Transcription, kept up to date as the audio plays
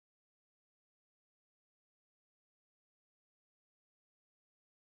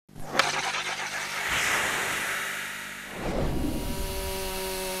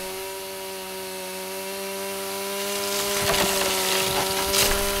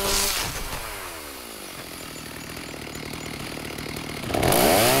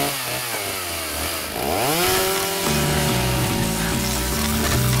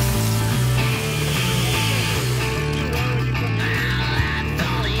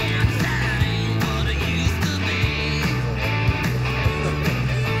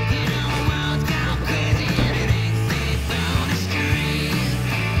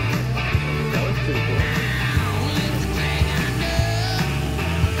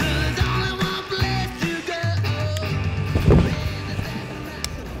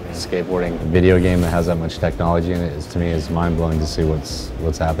skateboarding. A video game that has that much technology in it is, to me, is mind-blowing to see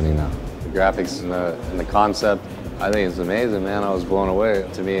what's happening now. The graphics and the concept, I think it's amazing, man. I was blown away.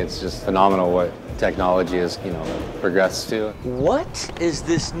 To me, it's just phenomenal what technology has, progressed to. What is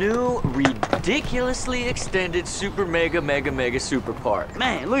this new, ridiculously extended super mega super park?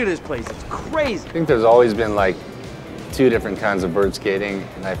 Man, look at this place, it's crazy. I think there's always been like two different kinds of vert skating,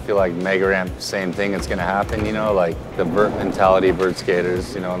 and I feel like Mega Ramp, same thing, it's gonna happen, like the vert mentality vert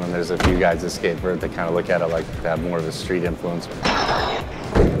skaters, and then there's a few guys that skate vert that kind of look at it like they have more of a street influence.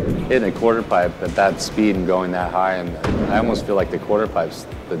 Hitting a quarter pipe at that speed and going that high, and I almost feel like the quarter pipe's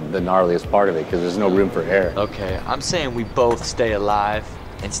the gnarliest part of it because there's no room for air. Okay, I'm saying we both stay alive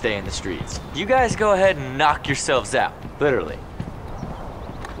and stay in the streets. You guys go ahead and knock yourselves out, literally.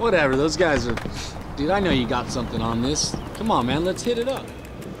 Whatever, those guys are... Dude, I know you got something on this. Come on, man, let's hit it up.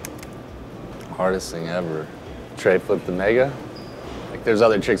 Hardest thing ever. Tray flip the Mega. Like, there's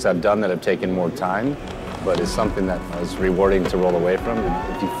other tricks I've done that have taken more time, but it's something that is rewarding to roll away from.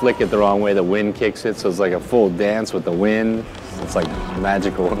 If you flick it the wrong way, the wind kicks it, so it's like a full dance with the wind. It's like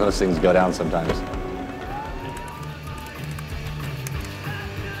magical when those things go down sometimes.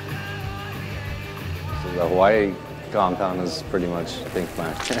 So the Hawaii compound is pretty much, I think,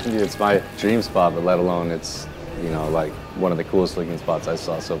 it's my dream spot, but let alone it's, like one of the coolest looking spots I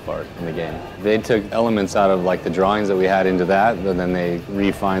saw so far in the game. They took elements out of like the drawings that we had into that, but then they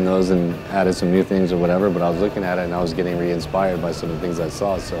refined those and added some new things or whatever, but I was looking at it and I was getting re-inspired by some of the things I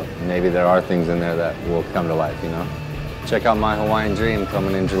saw, so maybe there are things in there that will come to life, Check out My Hawaiian Dream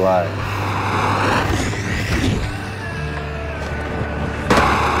coming in July.